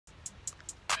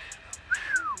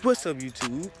What's up,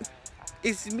 YouTube?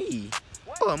 It's me,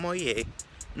 Moye.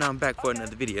 Now I'm back for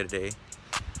another video today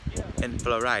in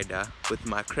Florida with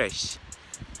my crush.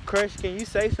 Crush, can you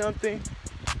say something?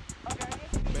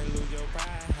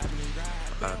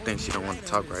 I think she don't want to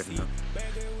talk right now.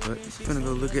 But I'm finna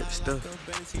go look at the stuff.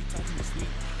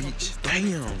 Beach.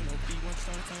 Damn.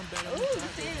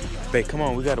 Babe, come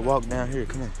on. We gotta walk down here.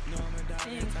 Come on.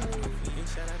 Wait,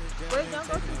 don't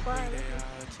go too far.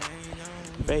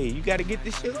 Babe, you gotta get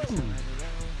the shoes.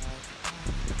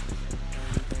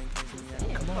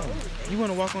 Come on. You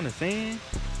wanna walk on the sand?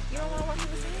 You don't want to walk on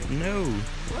the sand? No.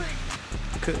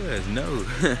 What? Cuz, no.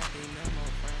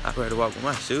 I'd rather walk with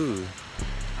my shoes.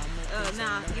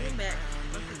 Nah, give me back.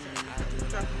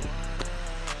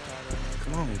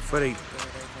 Come on, for they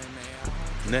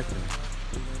nothing.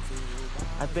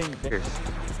 I think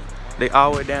they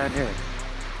all the way down here.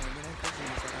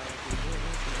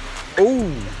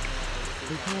 Ooh.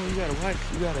 Hey, come on, you gotta watch.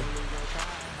 You gotta.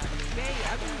 Babe,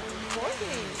 I've been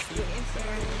working with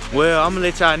Instagram. Well, I'm gonna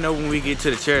let y'all know when we get to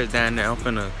the chairs down there. I'm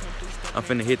finna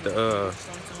hit the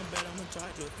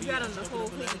You got on the whole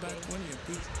picture, babe.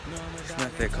 It's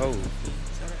not that cold.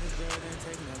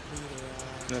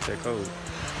 It's not that cold.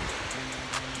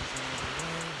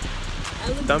 I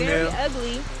look Thumbnail. very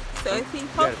ugly, so if he You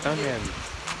gotta posted thumbnail it, me. You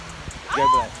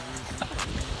gotta be like,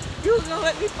 you was gonna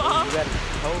let me fall. you gotta be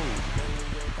cold.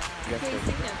 You Can't gotta see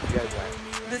be, nothing. you gotta be like,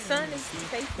 The sun is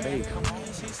facing. babe, come on.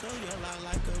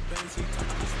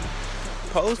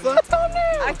 Post up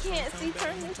thumbnail. I can't see.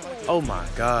 Turn this way. Oh my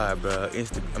God, bro.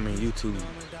 YouTube.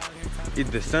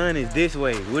 If the sun is this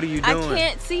way, what are you I doing?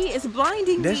 can't see. It's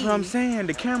blinding That's me. what I'm saying.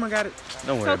 The camera got it.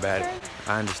 Don't worry So about it. turn.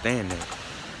 I understand that.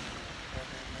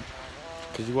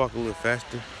 Could you walk a little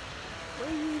faster? Where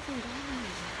are you even going?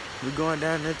 We're going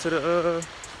down there to the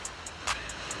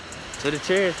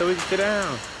chair so we can sit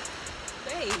down.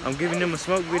 Babe, I'm giving them a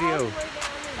smoke all the video. way down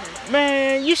there.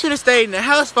 Man, you should have stayed in the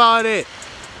house for all that.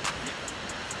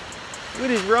 What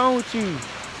is wrong with you?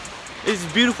 It's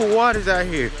beautiful waters out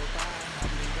here.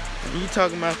 And you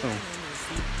talking about some...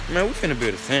 Man, we finna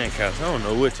build a sandcastle. I don't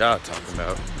know what y'all talking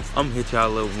about. I'm gonna hit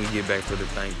y'all up when we get back to the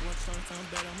thing.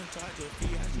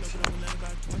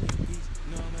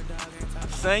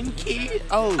 Son kid?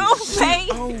 Oh, Oh, shit. babe.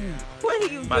 Oh. What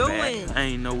are you My doing? bad. I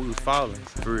ain't know we was falling.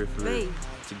 For real, for real. Babe.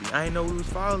 I ain't know we was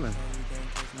falling.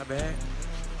 My bad.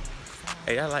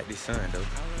 Hey, I like this sun though.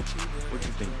 What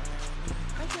you think?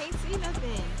 I can't see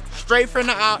nothing. Straight from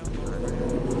the out.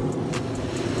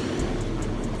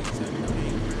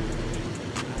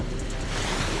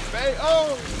 Hey,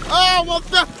 oh,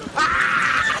 what's up?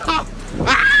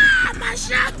 My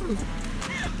shoe.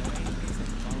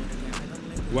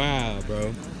 Wow,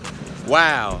 bro.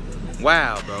 Wow,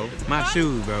 bro. My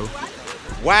shoes, bro.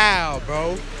 Wow,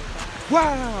 bro.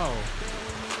 Wow.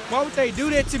 Why would they do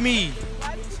that to me?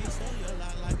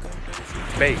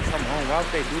 Babe, come on. Why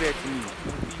would they do that to me?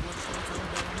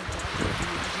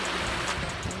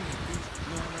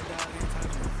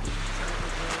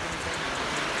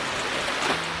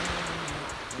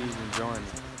 He's enjoying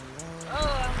it.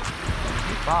 Oh,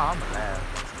 I'm laugh.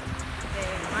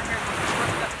 babe, my hair is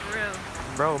fucked up for real.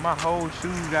 Bro, my whole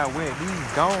shoes got wet.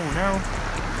 These gone now.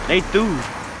 They through.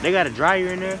 They got a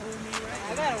dryer in there.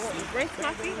 I gotta rinse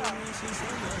my feet off.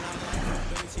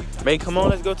 Babe, come on,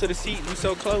 let's go to the seat. We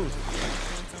so close.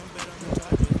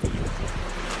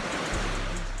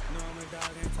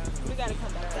 We gotta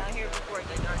come back down here before it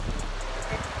gets dark.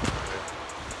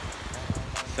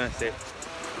 Sunset.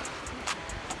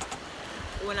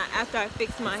 After I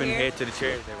fix my Finna hair, head to the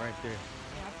chairs. They're right there. I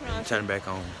put on Turn it back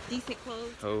on. decent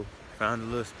clothes. Oh, found a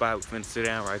little spot. We finna sit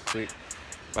down right quick.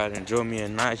 About to enjoy me a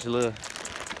nice little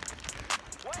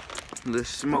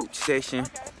smoke session.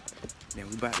 Then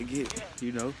we about to get,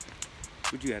 you know,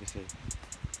 what you gotta say?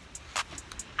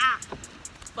 Ah,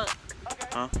 fuck.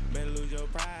 Huh?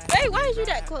 Hey, why is you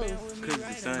that close? Cause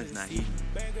the sun's not heating.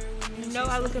 You know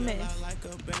I look a mess.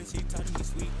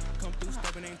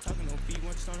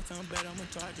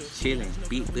 Chilling,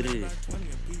 beat with it.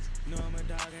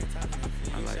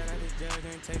 I like it.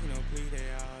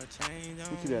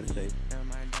 What you gotta say?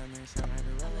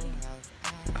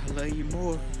 I love you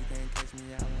more.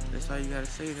 That's all you gotta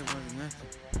say. That wasn't nothing.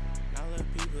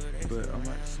 But I'm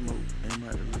about to smoke and I'm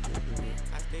about to look at it.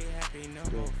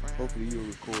 So hopefully you'll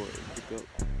record and pick up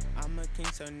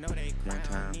one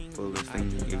time for a little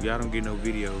thing. If y'all don't get no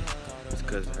video, it's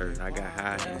because of her. I got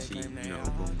high and she, boom,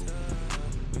 boom.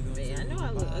 Man, I know I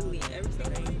look ugly in every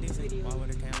single video.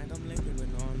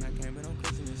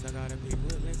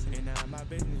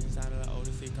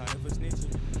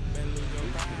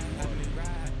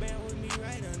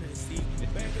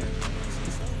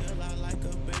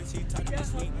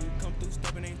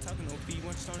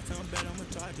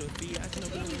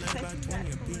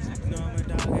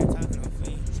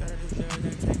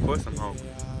 Of course I'm hungry.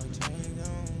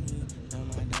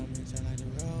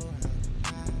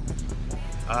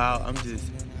 I'm just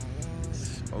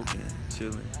smoking,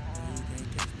 chilling.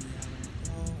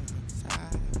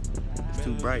 It's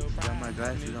too bright. Got my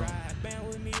glasses on.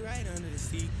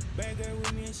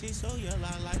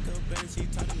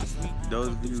 Those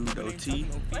of you with OT.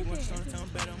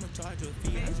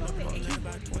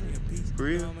 For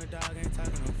real?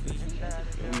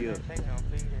 We up.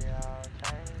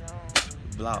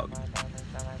 Vlog.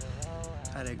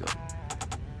 How'd that go?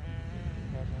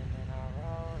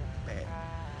 Bad.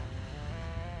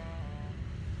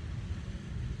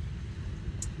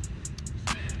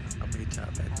 I'm gonna hit y'all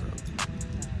back up.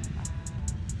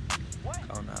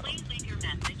 Oh no.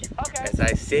 As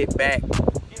I sit back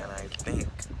and I think.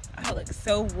 I look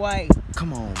so white.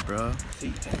 Come on, bro.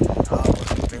 See, I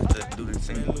was meant to do the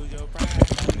same.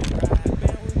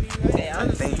 Yeah, I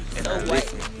think and so I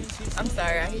white. listen I'm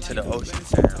sorry, I hate to you. the ocean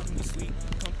sound.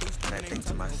 And I think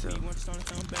to myself,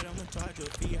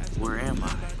 where am I?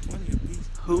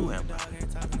 Who am I?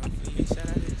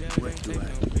 What do I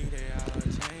do?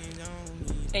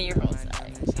 And your phone's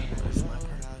dying. Where's my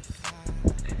purse?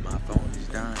 My phone is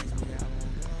dying.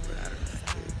 But I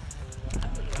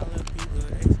don't know.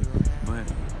 But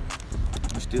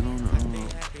I'm still on the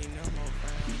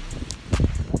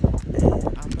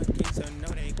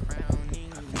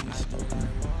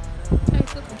Hey,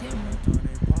 flip the camera.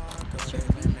 Sure.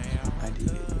 I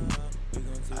did.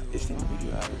 It's in the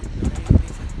video already.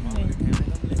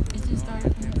 It just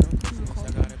started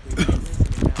recording.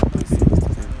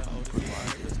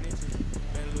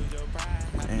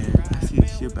 And I see the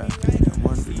ship out there and I'm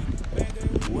wondering,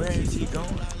 where is he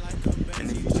going? And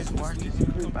if you just watch this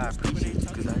clip, I appreciate you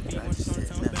because I just said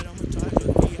nothing.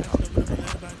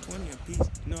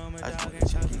 I just want to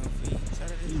check in.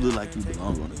 You look like you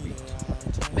belong on the beach.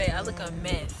 Babe, I look a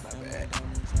mess.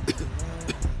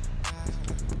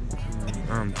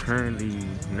 I'm currently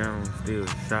now still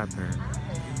shopping.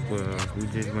 Well, we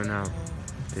just went out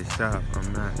to shop.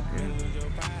 I'm not in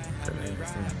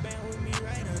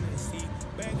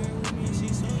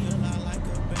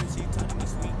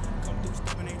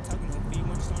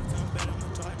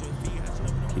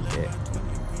Keep that.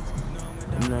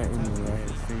 I'm not in the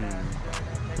last scene,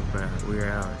 but we're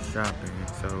out shopping,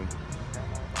 so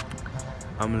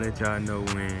I'm gonna let y'all know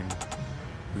when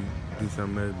we do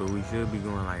something else, but we should be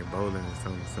going like bowling or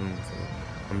something soon, so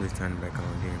I'm just turning back on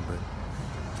again, but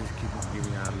just keep on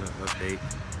giving y'all a little update.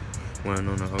 We ain't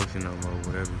on the ocean no more,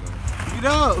 whatever. Get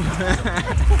up!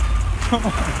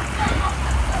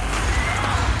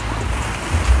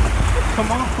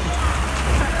 Come on!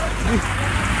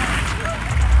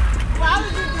 Why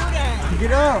would you do that?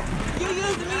 Get up! You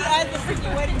used me as the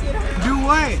freaking way to get her. Do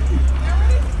what?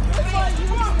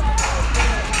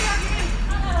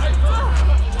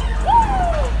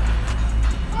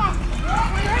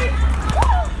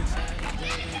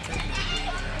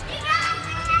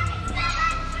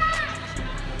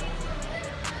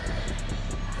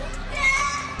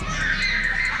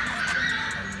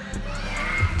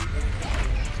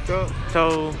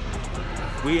 So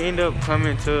we end up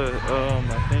coming to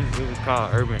I think it was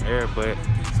called Urban Air, but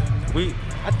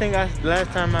I think last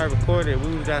time I recorded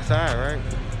we was outside, right?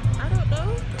 I don't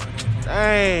know.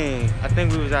 Dang, I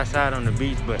think we was outside on the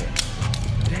beach, but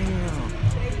damn.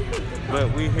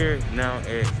 But we here now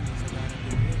at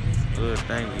Little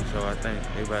Thingy, so I think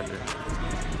they about to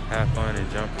have fun and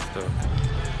jump and stuff.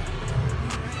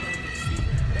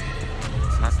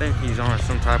 I think he's on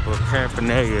some type of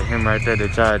paraphernalia, him right there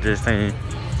that y'all just seen.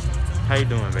 How you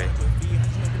doing, babe?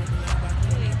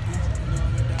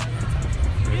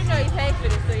 You know you paid for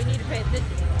this, so you need to pay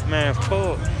attention. Man,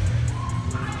 fuck.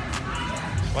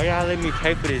 Why y'all let me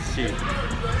pay for this shit? I'm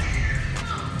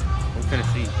finna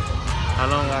see how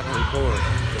long I can record.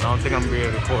 I don't think I'm gonna be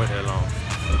able to record that long.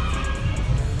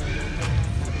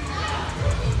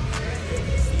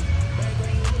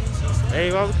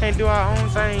 Hey, why we can't do our own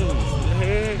thing?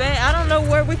 Hey. Babe, I don't know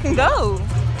where we can go.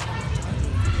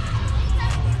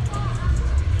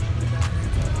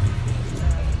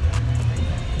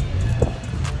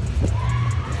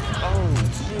 Oh,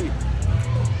 shit.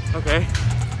 Okay.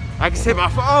 I can set my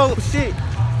phone. Oh, shit.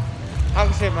 I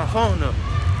can set my phone up.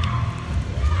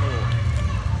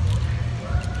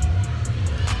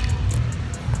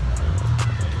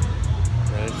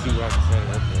 Okay, let's see where I can set it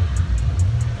up there.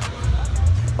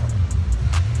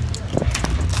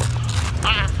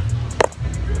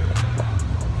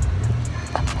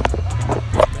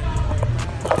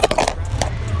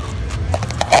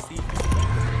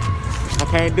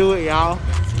 Can't do it, y'all.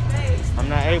 I'm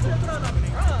not able.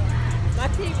 My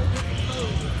TV was looking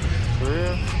cold. For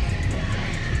real?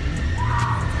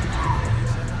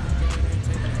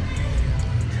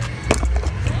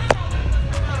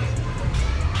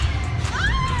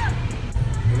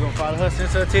 We're gonna follow her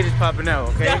since her titties popping out,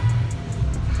 okay? Yeah.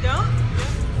 Don't.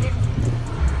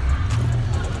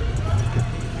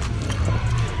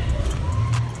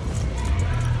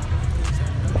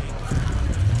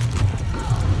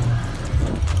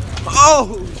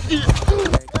 Oh shit!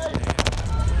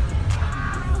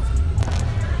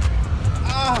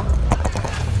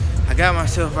 I got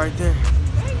myself right there.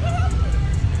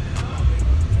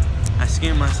 I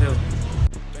skinned myself.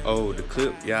 Oh, the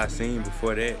clip y'all seen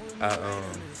before that,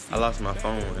 I lost my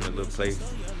phone in a little place.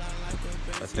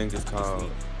 I think it's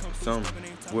called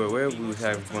wherever we was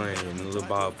having fun in a little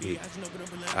ball pit.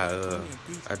 I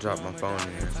dropped my phone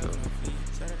in there, so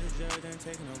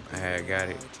I had got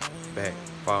it back.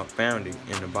 Found it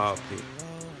in the ball pit.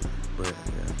 But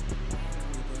yeah.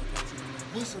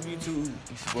 What's up, YouTube?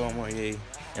 It's your boy Moye,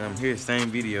 and I'm here same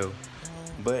video,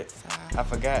 but I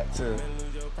forgot to.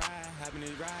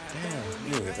 Damn,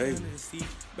 yeah, baby.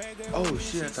 Oh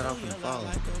shit, I thought I was gonna fall.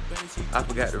 I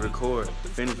forgot to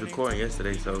finish recording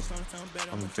yesterday, so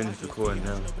I'm gonna finish recording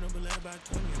now.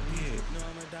 Yeah.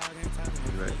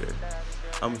 Right there.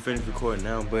 I'm gonna finish recording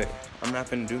now, but I'm not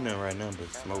finna do nothing right now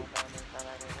but smoke.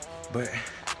 But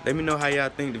let me know how y'all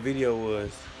think the video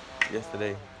was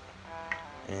yesterday.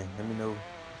 And let me know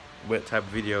what type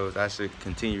of videos I should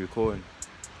continue recording.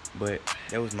 But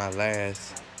that was my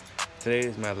last. Today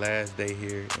is my last day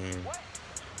here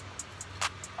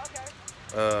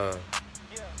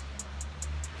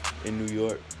in New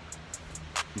York.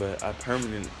 But I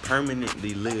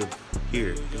permanently live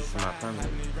here. This is my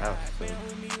permanent house.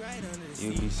 So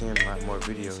you'll be seeing a lot more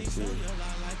videos here.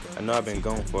 I know I've been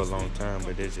gone for a long time,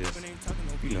 but it's just,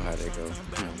 you know how they go.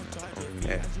 Come on now, don't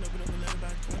even ask.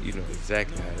 You know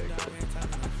exactly how they go.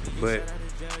 But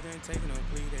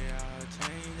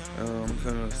I'm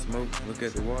gonna smoke, look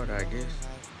at the water, I guess.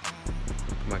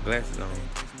 Put my glasses on.